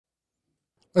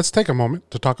let's take a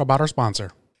moment to talk about our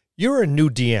sponsor. You're a new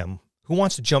DM who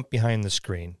wants to jump behind the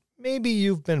screen. Maybe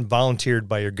you've been volunteered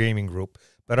by your gaming group,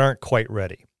 but aren't quite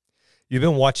ready. You've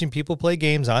been watching people play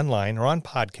games online or on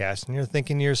podcasts, and you're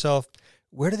thinking to yourself,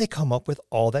 where do they come up with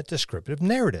all that descriptive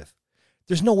narrative?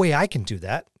 There's no way I can do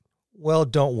that. Well,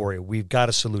 don't worry. We've got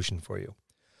a solution for you.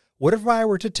 What if I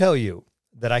were to tell you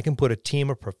that I can put a team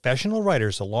of professional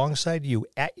writers alongside you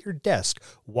at your desk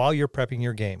while you're prepping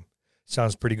your game?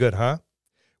 Sounds pretty good, huh?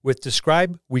 With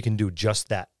Describe, we can do just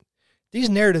that.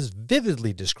 These narratives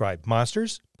vividly describe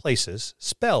monsters, places,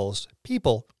 spells,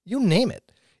 people, you name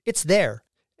it. It's there,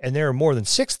 and there are more than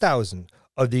 6,000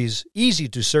 of these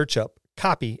easy-to-search up,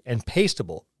 copy, and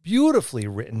pastable, beautifully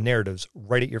written narratives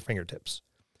right at your fingertips.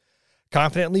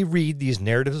 Confidently read these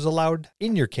narratives aloud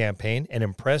in your campaign and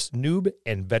impress noob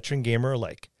and veteran gamer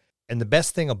alike. And the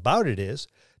best thing about it is,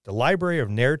 the library of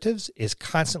narratives is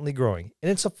constantly growing, and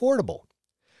it's affordable.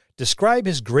 Describe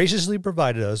has graciously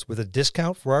provided us with a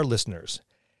discount for our listeners.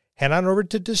 Head on over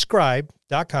to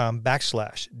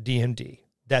describe.com/DMD.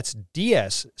 That's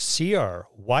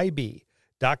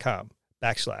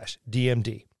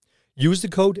DSCRYB.com/DMD. Use the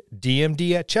code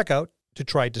DMD at checkout to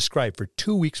try Describe for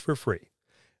 2 weeks for free.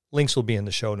 Links will be in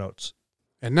the show notes.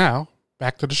 And now,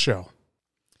 back to the show.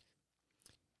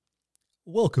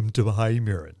 Welcome to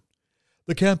Heimurrin,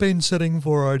 the campaign setting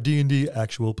for our D&D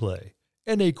Actual play,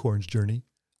 and Acorn's Journey,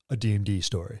 a D&D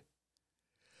story.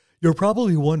 You're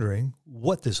probably wondering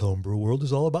what this homebrew world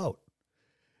is all about.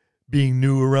 Being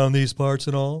new around these parts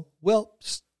and all, well,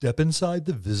 step inside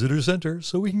the visitor center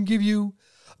so we can give you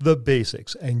the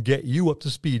basics and get you up to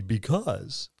speed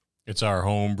because it's our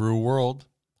homebrew world,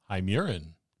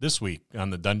 Heimurrin, this week on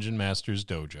the Dungeon Master's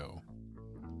Dojo.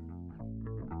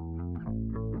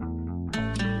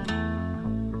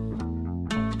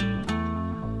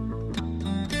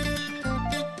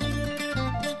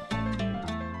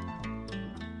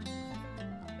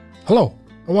 Hello,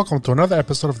 and welcome to another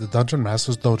episode of the Dungeon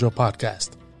Master's Dojo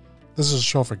podcast. This is a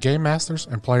show for game masters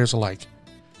and players alike.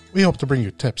 We hope to bring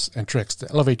you tips and tricks to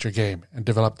elevate your game and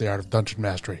develop the art of dungeon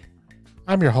mastery.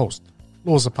 I'm your host,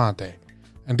 Louis Aponte,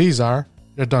 and these are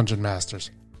your dungeon masters,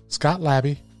 Scott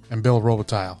Labby and Bill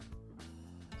Robotile.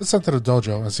 Let's enter the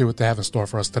dojo and see what they have in store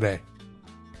for us today.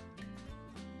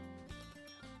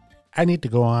 I need to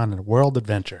go on a world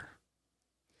adventure.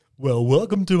 Well,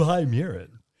 welcome to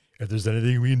Heimurrin. If there's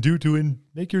anything we can do to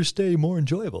make your stay more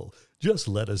enjoyable, just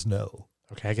let us know.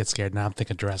 Okay, I get scared now. I'm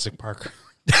thinking Jurassic Park.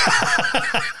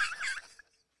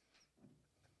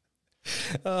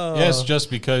 Yes,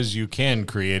 just because you can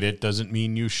create it doesn't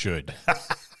mean you should.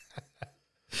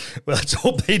 Well, let's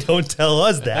hope they don't tell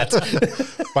us that.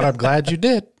 But I'm glad you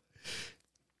did.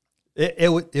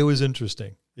 It was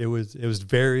interesting. It was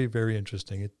very, very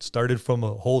interesting. It started from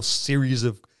a whole series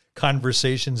of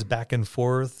conversations back and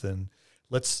forth, and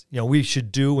we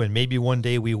should do, and maybe one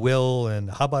day we will,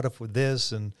 and how about if with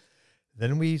this? And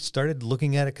then we started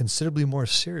looking at it considerably more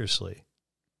seriously.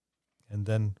 And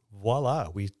then voila,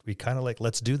 we kind of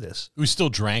let's do this. We still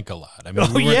drank a lot. I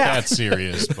mean, we weren't that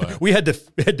serious, but we had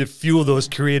to fuel those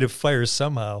creative fires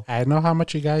somehow. I know how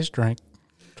much you guys drank.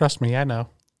 Trust me, I know.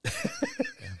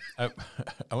 I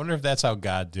wonder if that's how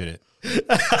God did it.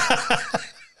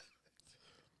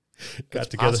 Got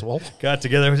together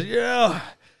and said, yeah,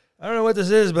 I don't know what this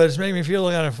is, but it's making me feel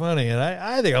kind of funny. And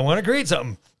I think I want to create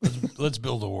something. Let's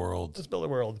build a world. Let's build a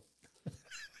world.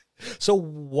 So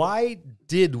why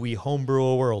did we homebrew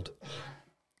a world?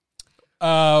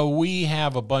 We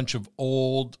have a bunch of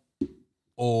old,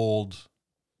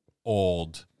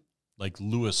 like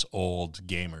Lewis old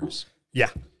gamers. Yeah.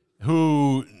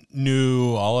 Who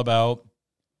knew all about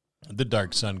the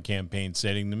Dark Sun campaign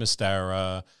setting, the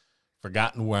Mystara,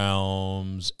 Forgotten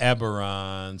Realms,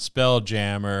 Eberron,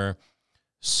 Spelljammer.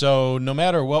 So no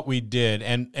matter what we did,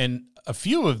 and a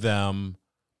few of them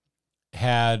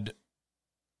had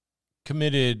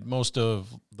committed most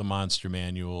of the monster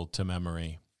manual to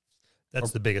memory.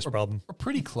 That's the biggest problem. We're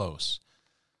pretty close.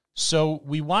 So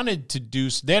we wanted to do,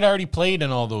 they had already played in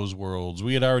all those worlds.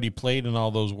 We had already played in all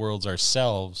those worlds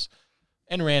ourselves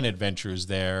and ran adventures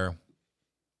there.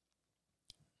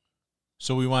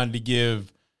 So we wanted to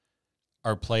give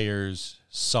our players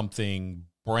something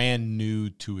brand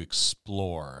new to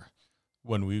explore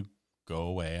when we go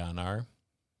away on our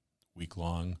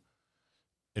week-long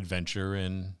adventure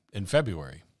in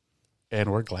February.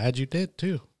 And we're glad you did,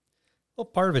 too. Well,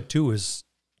 part of it, too, is,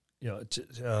 we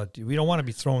don't want to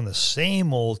be throwing the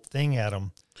same old thing at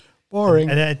them. Boring.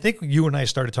 And I think you and I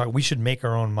started talking, we should make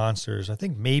our own monsters. I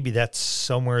think maybe that's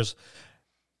somewhere's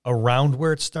around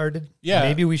where it started. Yeah.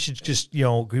 Maybe we should just,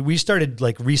 we started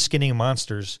like reskinning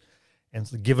monsters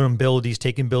and giving them abilities,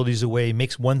 taking abilities away,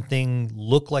 makes one thing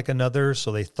look like another.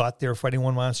 So they thought they were fighting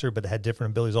one monster, but it had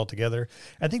different abilities altogether.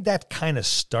 I think that kind of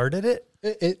started it.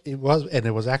 It was, and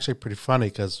it was actually pretty funny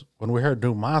because when we heard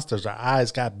new monsters, our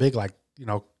eyes got big like,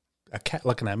 a cat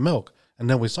looking at milk. And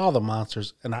then we saw the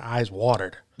monsters and our eyes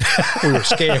watered. We were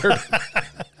scared.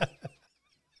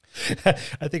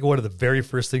 I think one of the very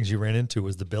first things you ran into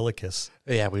was the Billicus.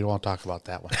 Yeah, we won't talk about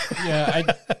that one. Yeah,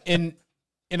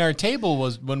 in our table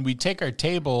was when we take our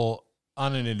table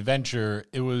on an adventure,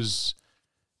 it was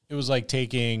like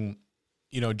taking,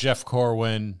 Jeff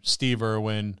Corwin, Steve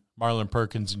Irwin, Marlon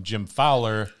Perkins, and Jim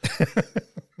Fowler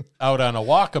out on a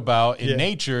walkabout in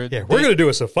nature. Yeah, we're going to do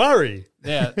a safari.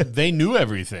 Yeah, they knew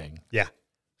everything. Yeah.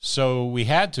 So we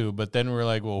had to, but then we're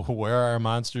like, well, where are our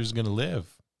monsters going to live?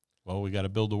 Well, we got to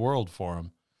build a world for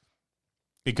them.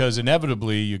 Because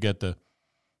inevitably you get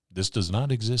this does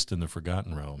not exist in the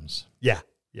Forgotten Realms. Yeah.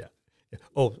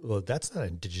 Oh, well, that's not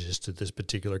indigenous to this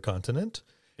particular continent.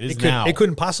 It is now. It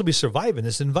couldn't possibly survive in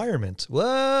this environment.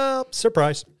 Well,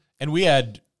 surprise. And we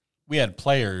had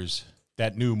players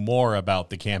that knew more about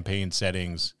the campaign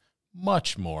settings,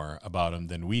 much more about them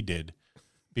than we did,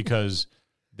 because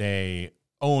they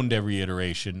owned every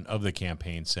iteration of the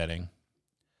campaign setting,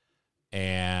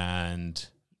 and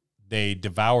they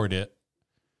devoured it.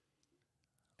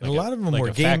 And a lot of them like were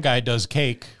a fat guy does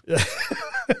cake.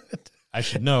 I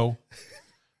should know.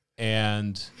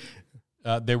 And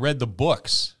they read the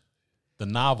books, the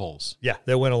novels. Yeah,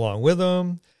 that went along with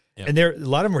them. Yep. And a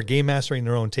lot of them were game mastering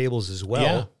their own tables as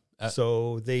well. Yeah.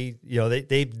 So they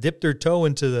dipped their toe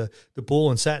into the pool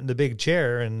and sat in the big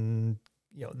chair, and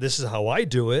this is how I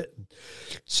do it.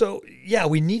 So yeah,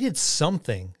 we needed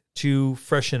something to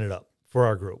freshen it up for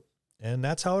our group, and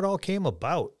that's how it all came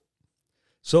about.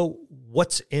 So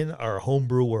what's in our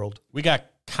homebrew world? We got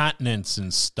continents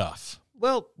and stuff.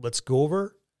 Well, let's go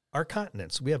over our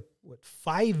continents. We have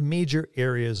 5 major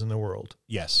areas in the world.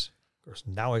 Yes. Of course,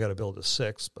 now I got to build a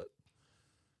 6th, but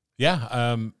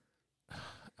yeah.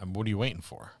 What are you waiting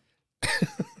for?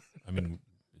 I mean,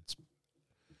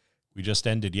 we just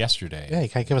ended yesterday. Yeah, you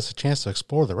can't give us a chance to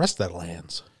explore the rest of the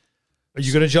lands. Are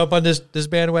you going to jump on this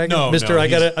bandwagon? No, Mister, no, I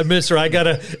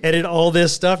gotta edit all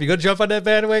this stuff. You going to jump on that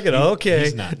bandwagon? Okay.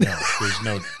 He's not. No,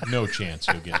 there's no chance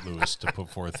you'll get Lewis to put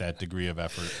forth that degree of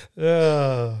effort.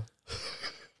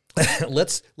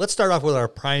 Let's start off with our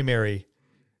primary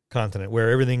continent, where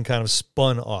everything kind of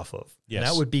spun off of. Yes. And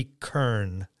that would be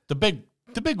Kern. The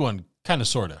big one, kind of,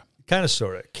 sort of. Kind of,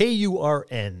 sort of.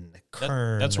 Kurn.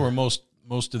 Kern. That's where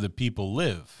most of the people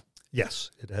live.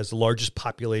 Yes, it has the largest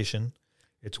population.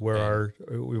 It's where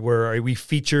we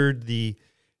featured the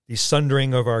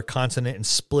sundering of our continent and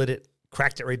split it,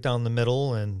 cracked it right down the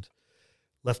middle, and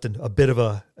left a bit of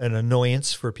an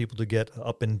annoyance for people to get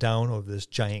up and down over this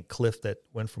giant cliff that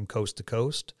went from coast to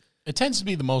coast. It tends to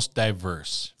be the most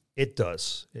diverse. It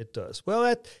does.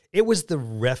 Well, it was the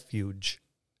refuge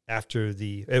after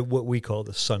what we call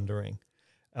the sundering.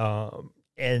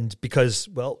 And because,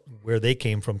 where they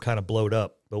came from kind of blowed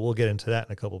up, but we'll get into that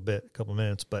in a couple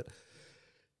minutes. But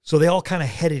so they all kind of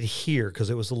headed here because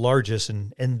it was the largest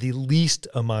and the least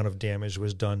amount of damage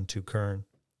was done to Kern.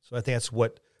 So I think that's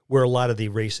where a lot of the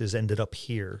races ended up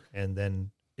here and then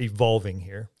evolving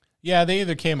here. Yeah, they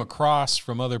either came across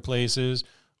from other places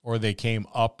or they came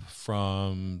up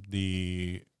from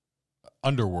the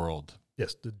underworld.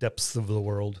 Yes, the depths of the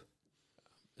world.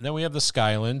 And then we have the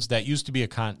Skylands. That used to be a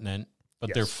continent, but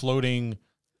Yes. they're floating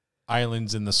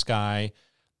islands in the sky.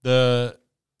 The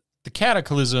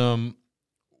Cataclysm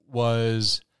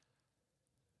was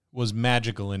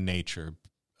magical in nature.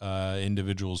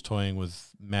 Individuals toying with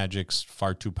magic's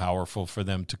far too powerful for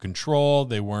them to control.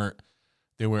 They weren't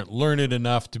learned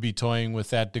enough to be toying with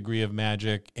that degree of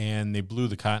magic, and they blew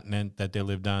the continent that they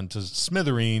lived on to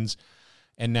smithereens.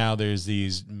 And now there's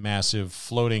these massive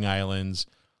floating islands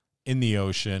in the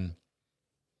ocean,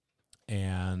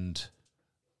 and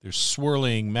there's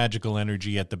swirling magical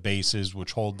energy at the bases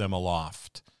which hold them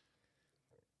aloft.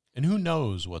 And who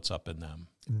knows what's up in them?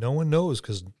 No one knows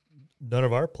because none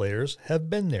of our players have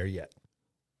been there yet.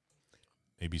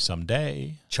 Maybe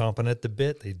someday. Chomping at the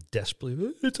bit. They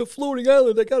desperately, it's a floating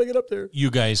island. I got to get up there.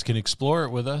 You guys can explore it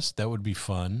with us. That would be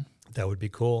fun. That would be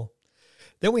cool.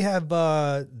 Then we have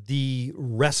the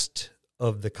rest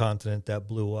of the continent that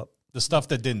blew up. The stuff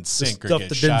that didn't sink or stuff get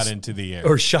that shot didn't- into the air.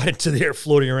 Or shot into the air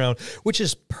floating around, which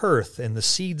is Perth and the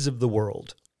seeds of the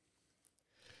world.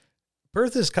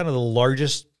 Perth is kind of the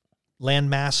largest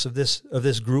landmass of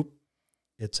this group.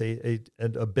 It's a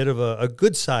bit of a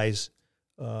good size,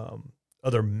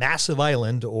 either massive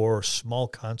island or small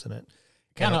continent.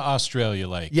 Kind of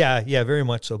Australia-like. Yeah, very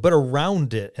much so. But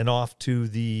around it and off to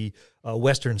the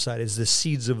western side is the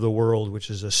Seeds of the World, which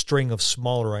is a string of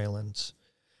smaller islands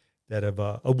that have,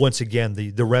 once again,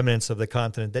 the remnants of the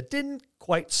continent that didn't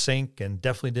quite sink and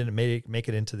definitely didn't make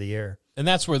it into the air. And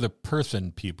that's where the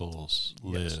Persian peoples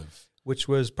live. Yes. Which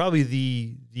was probably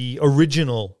the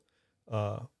original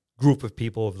group of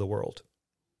people of the world.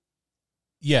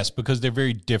 Yes, because they're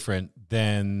very different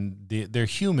than they're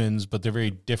humans, but they're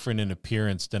very different in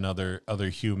appearance than other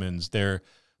humans. Their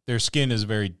skin is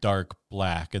very dark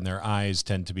black, and their eyes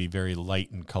tend to be very light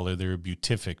in color. They're a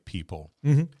beatific people.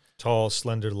 Mm-hmm. Tall,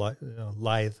 slender,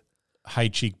 lithe. High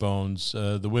cheekbones.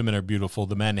 The women are beautiful.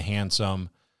 The men handsome,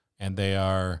 and they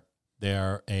are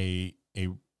a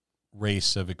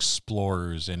race of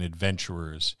explorers and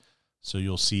adventurers. So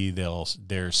you'll see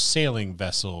they're sailing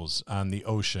vessels on the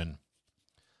ocean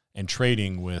and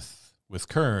trading with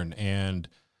Kern and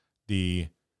the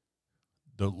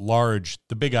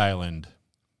big island.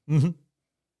 Mm-hmm.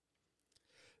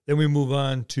 Then we move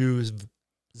on to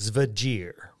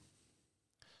Zvajir.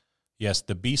 Yes,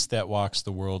 the beast that walks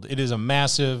the world. It is a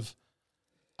massive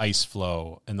ice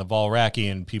floe, and the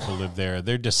Valrakian people live there.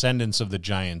 They're descendants of the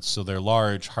giants, so they're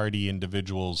large, hardy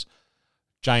individuals,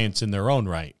 giants in their own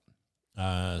right,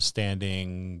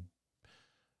 standing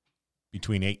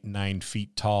between 8 and 9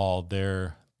 feet tall.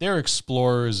 They're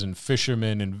explorers and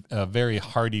fishermen and a very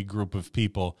hardy group of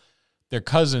people. Their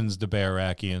cousins, the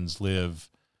Valrakians,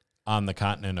 live on the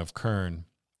continent of Kern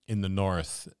in the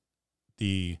north.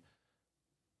 The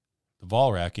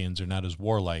Valrakians are not as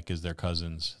warlike as their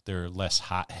cousins. They're less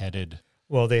hot-headed.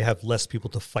 Well, they have less people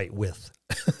to fight with.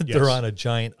 They're on a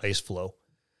giant ice floe.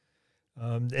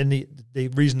 And the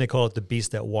reason they call it the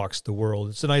beast that walks the world,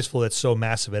 it's an ice floe that's so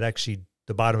massive, it actually,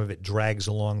 the bottom of it drags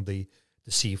along the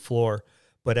sea floor.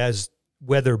 But as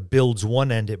weather builds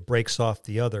one end, it breaks off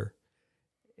the other.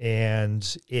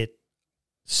 And it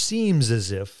seems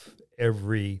as if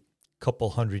every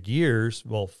couple hundred years,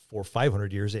 400 or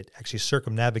 500 years, it actually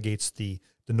circumnavigates the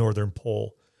northern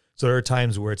pole. So there are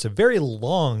times where it's a very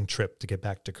long trip to get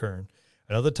back to Kern,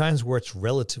 and other times where it's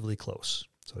relatively close.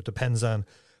 So it depends on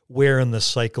where in the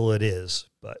cycle it is,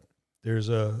 but there's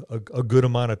a good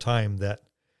amount of time that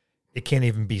it can't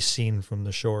even be seen from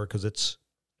the shore because it's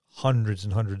hundreds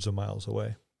and hundreds of miles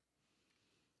away.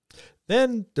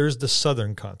 Then there's the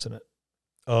southern continent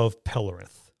of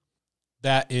Pelorith.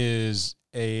 That is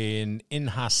an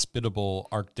inhospitable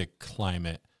Arctic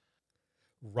climate.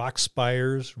 Rock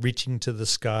spires reaching to the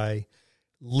sky,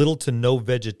 little to no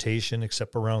vegetation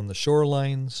except around the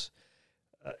shorelines.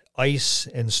 Ice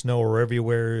and snow are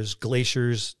everywhere.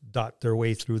 Glaciers dot their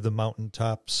way through the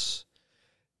mountaintops.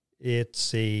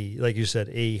 It's like you said,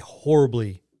 a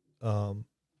horribly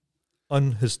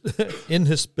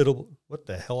inhospitable. What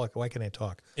the hell? Why can't I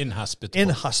talk?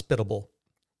 Inhospitable.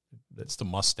 It's the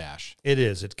mustache. It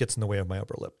is. It gets in the way of my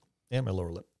upper lip and my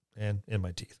lower lip and in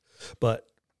my teeth. But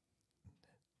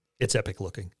it's epic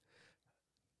looking.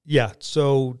 Yeah.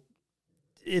 So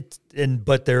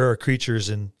but there are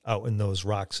creatures out in those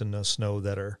rocks and the snow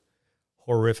that are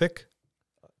horrific.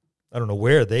 I don't know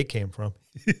where they came from.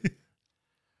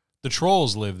 The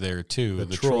trolls live there too.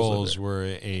 The trolls were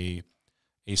a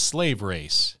slave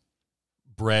race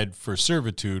bred for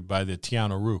servitude by the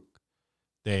Tianaruk.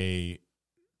 They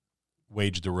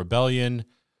waged a rebellion.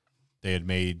 They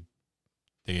had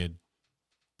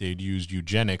used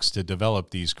eugenics to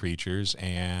develop these creatures,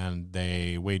 and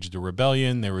they waged a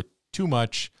rebellion. They were too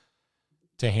much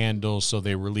to handle, so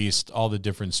they released all the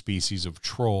different species of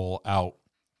troll out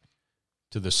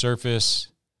to the surface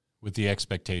with the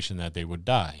expectation that they would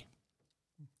die.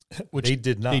 Which they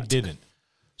did not. They didn't.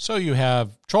 So you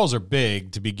have trolls are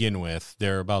big to begin with.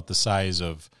 They're about the size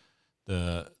of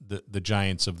the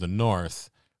giants of the north.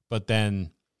 But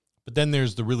then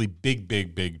there's the really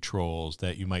big trolls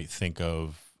that you might think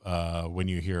of when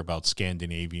you hear about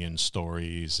Scandinavian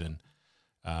stories, and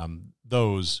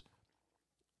those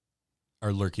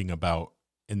are lurking about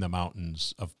in the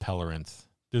mountains of Pelorith.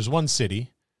 There's one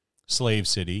city, Slave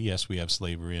City. Yes, we have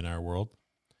slavery in our world.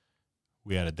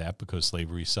 We added that because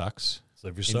slavery sucks.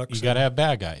 Slavery sucks. You got to have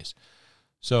bad guys.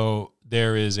 So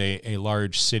there is a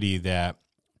large city that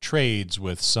trades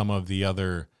with some of the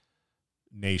other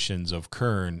nations of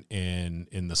Kern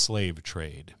in the slave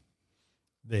trade.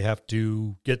 They have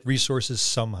to get resources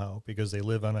somehow because they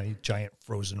live on a giant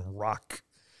frozen rock.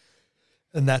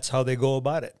 And that's how they go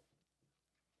about it.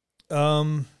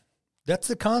 That's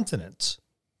the continents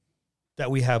that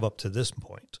we have up to this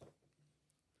point.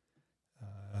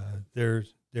 There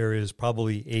is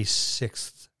probably a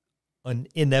sixth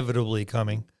inevitably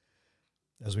coming,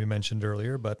 as we mentioned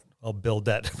earlier, but I'll build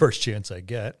that first chance I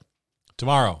get.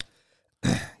 tomorrow.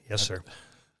 Yes, sir.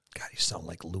 God, you sound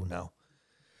like Lou now.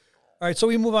 All right, so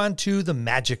we move on to the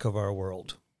magic of our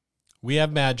world. We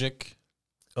have magic.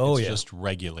 Oh, it's yeah. just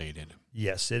regulated.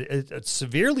 Yes, it's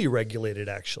severely regulated,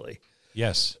 actually.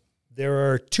 Yes.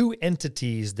 There are two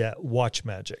entities that watch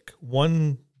magic.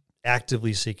 One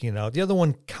actively seeking it out. The other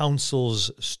one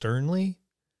counsels sternly,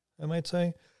 I might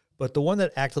say. But the one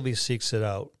that actively seeks it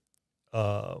out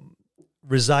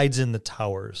resides in the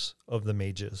towers of the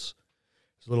mages.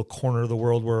 There's a little corner of the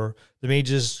world where the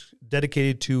mages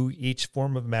dedicated to each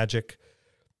form of magic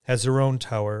has their own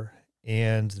tower,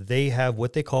 and they have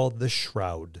what they call the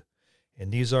Shroud.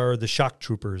 And these are the shock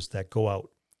troopers that go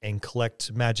out and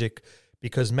collect magic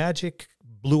because magic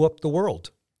blew up the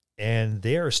world. And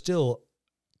they are still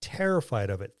terrified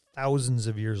of it thousands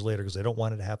of years later because they don't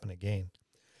want it to happen again.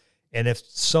 And if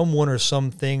someone or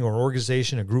something or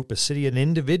organization, a group, a city, an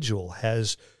individual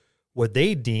has what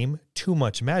they deem too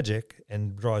much magic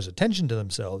and draws attention to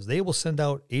themselves, they will send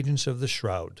out agents of the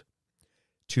Shroud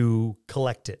to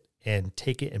collect it and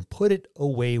take it and put it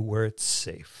away where it's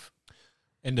safe.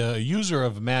 And a user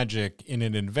of magic in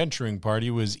an adventuring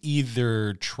party was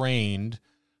either trained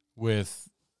with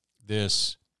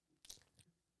this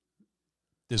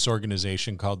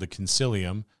organization called the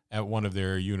Concilium at one of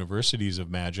their universities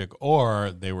of magic,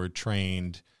 or they were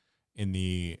trained in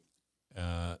the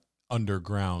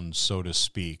underground, so to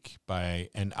speak, by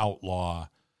an outlaw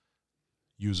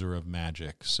user of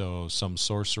magic. So some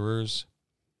sorcerers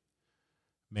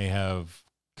may have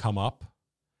come up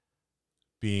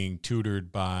being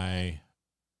tutored by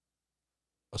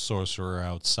a sorcerer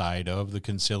outside of the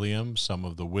Concilium. Some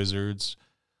of the wizards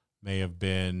may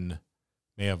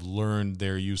have learned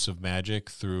their use of magic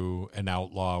through an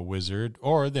outlaw wizard,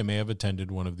 or they may have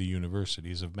attended one of the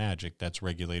universities of magic that's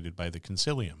regulated by the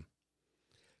Concilium.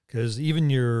 Because even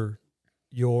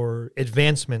your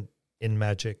advancement in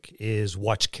magic is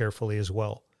watched carefully as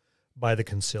well by the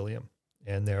Concilium.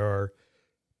 And there are,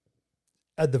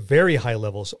 at the very high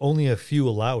levels, only a few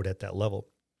allowed at that level.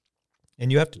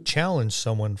 And you have to challenge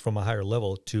someone from a higher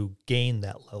level to gain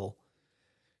that level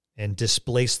and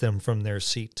displace them from their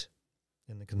seat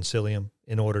in the Concilium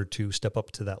in order to step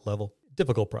up to that level.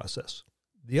 Difficult process.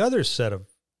 The other set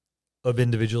of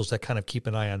individuals that kind of keep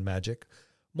an eye on magic,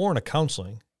 more in a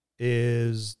counseling,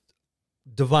 is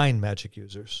divine magic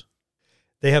users.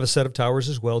 They have a set of towers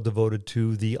as well devoted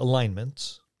to the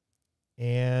alignments.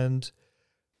 And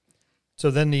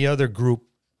so then the other group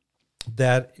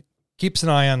that keeps an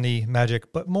eye on the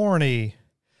magic, but more in a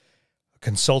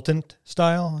consultant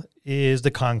style, is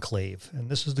the Conclave. And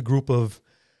this is the group of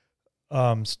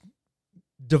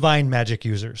divine magic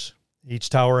users.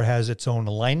 Each tower has its own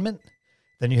alignment.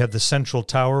 Then you have the central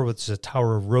tower, which is a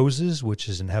tower of roses, which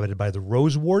is inhabited by the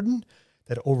Rose Warden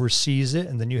that oversees it.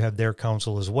 And then you have their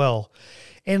council as well.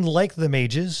 And like the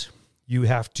mages, you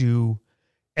have to,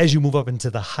 as you move up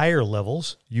into the higher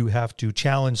levels, you have to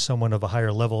challenge someone of a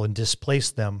higher level and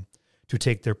displace them to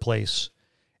take their place.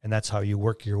 And that's how you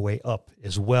work your way up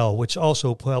as well, which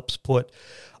also helps put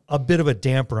a bit of a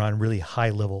damper on really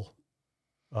high level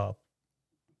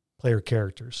player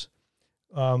characters.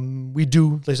 We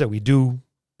do, like I said, we do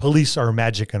police our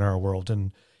magic in our world,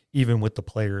 and even with the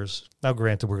players. Now,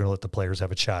 granted, we're going to let the players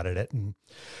have a shot at it, and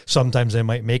sometimes they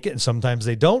might make it, and sometimes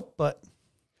they don't, but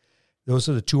those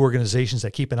are the two organizations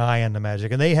that keep an eye on the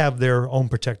magic, and they have their own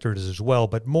protectors as well,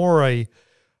 but more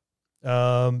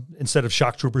instead of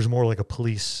shock troopers, more like a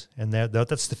police, and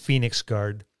that's the Phoenix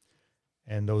Guard,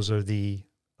 and those are the...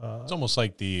 it's almost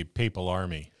like the Papal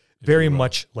Army. Very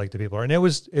much like the Papal Army, and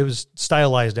it was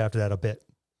stylized after that a bit.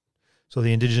 So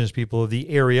the indigenous people of the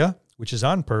area, which is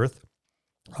on Perth,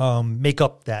 make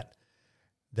up that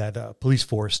police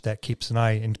force that keeps an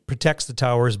eye and protects the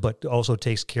towers, but also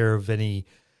takes care of any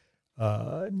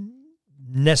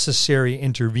necessary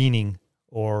intervening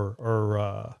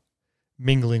or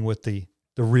mingling with the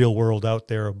real world out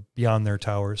there beyond their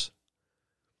towers.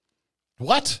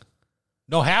 What?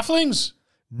 No halflings?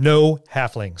 No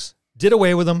halflings. Did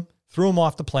away with them, threw them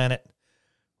off the planet.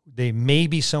 They may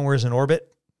be somewhere in orbit,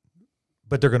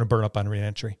 but they're going to burn up on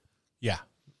re-entry. Yeah.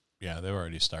 Yeah, they've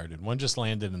already started. One just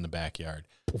landed in the backyard.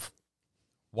 Oof.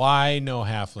 Why no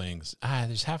halflings?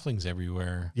 There's halflings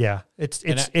everywhere. Yeah,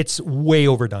 it's way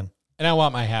overdone. And I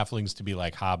want my halflings to be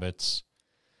like hobbits.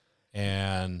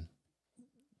 And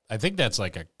I think that's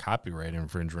like a copyright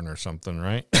infringement or something,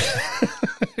 right?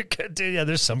 Yeah,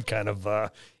 there's some kind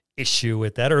of issue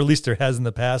with that, or at least there has in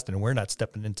the past, and we're not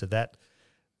stepping into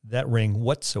that ring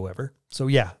whatsoever. So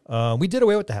yeah, we did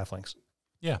away with the halflings.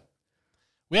 Yeah.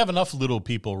 We have enough little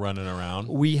people running around.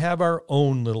 We have our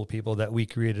own little people that we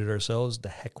created ourselves. The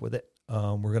heck with it.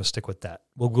 We're going to stick with that.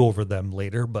 We'll go over them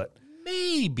later, but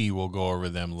Maybe we'll go over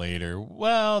them later.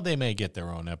 Well, they may get their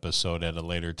own episode at a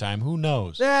later time. Who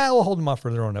knows? yeah, we'll hold them off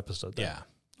for their own episode. Then. Yeah.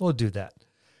 We'll do that.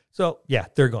 So, yeah,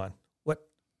 they're gone. What?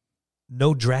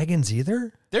 No dragons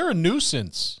either? They're a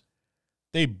nuisance.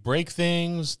 They break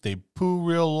things. They poo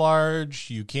real large.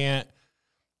 You can't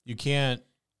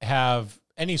have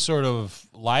any sort of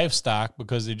livestock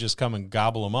because they just come and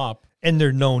gobble them up. And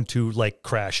they're known to like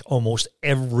crash almost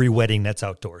every wedding that's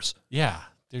outdoors. Yeah.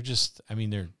 They're just, they're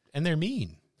mean.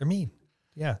 They're mean.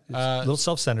 Yeah. It's a little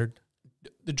self-centered.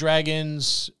 The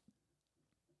dragons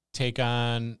take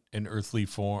on an earthly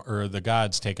form, or the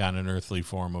gods take on an earthly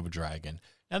form of a dragon.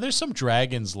 Now there's some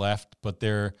dragons left, but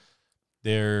they're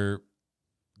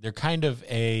kind of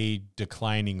a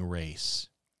declining race.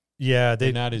 Yeah.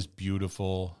 They're not as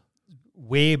beautiful.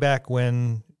 Way back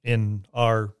when in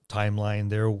our timeline,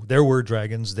 there were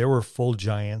dragons, there were full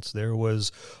giants, there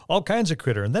was all kinds of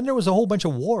critter, and then there was a whole bunch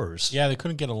of wars. Yeah, they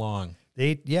couldn't get along.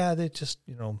 They just,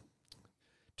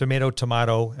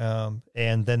 tomato,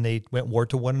 and then they went war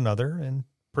to one another and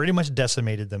pretty much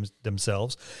decimated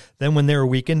themselves. Then when they were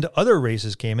weakened, other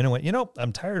races came in and went,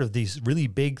 I'm tired of these really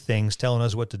big things telling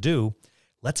us what to do.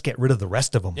 Let's get rid of the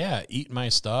rest of them. Yeah, eating my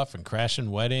stuff and crashing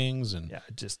weddings and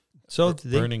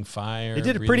burning fire. They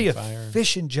did a pretty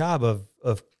efficient job of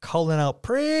culling out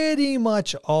pretty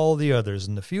much all the others,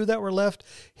 and the few that were left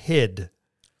hid.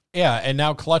 Yeah, and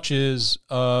now clutches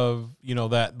of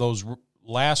those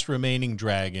last remaining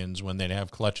dragons, when they'd have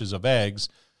clutches of eggs,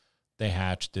 they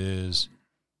hatched as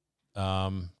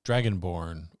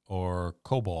dragonborn or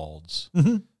kobolds.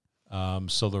 Mm-hmm.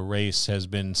 So the race has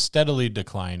been steadily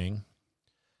declining.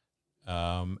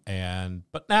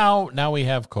 But now we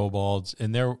have kobolds,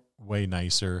 and they're way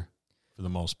nicer for the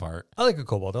most part. I like a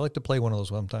kobold. I like to play one of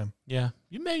those one time. Yeah,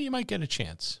 you might get a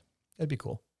chance. That'd be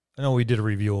cool. I know we did a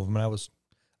review of them, and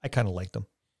I kind of liked them.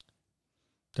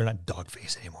 They're not dog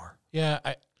face anymore. Yeah,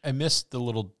 I missed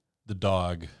the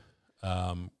dog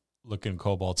looking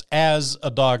kobolds. As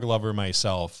a dog lover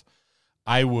myself,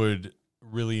 I would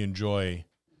really enjoy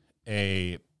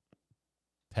a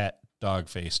pet dog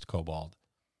faced kobold.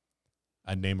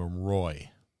 I'd name him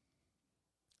Roy.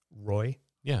 Roy?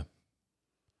 Yeah.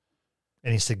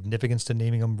 Any significance to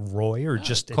naming him Roy, or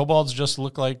just kobolds just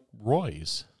look like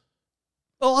Roys?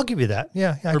 Oh, I'll give you that.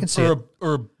 Yeah, I can see it.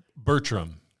 Or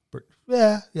Bertram.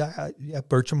 Yeah.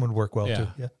 Bertram would work well too.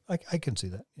 Yeah, I can see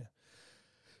that. Yeah.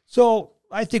 So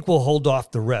I think we'll hold off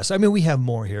the rest. We have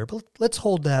more here, but let's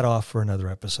hold that off for another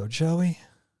episode, shall we?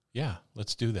 Yeah,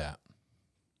 let's do that.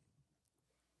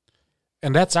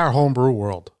 And that's our homebrew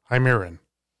world. Heimurrin.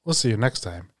 We'll see you next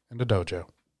time in the dojo.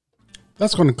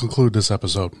 That's going to conclude this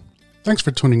episode. Thanks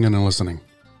for tuning in and listening.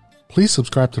 Please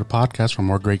subscribe to the podcast for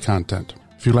more great content.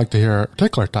 If you'd like to hear a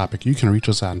particular topic, you can reach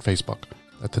us on Facebook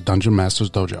at the Dungeon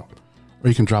Masters Dojo, or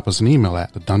you can drop us an email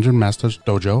at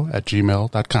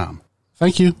thedungeonmastersdojo@gmail.com.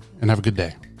 Thank you, and have a good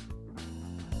day.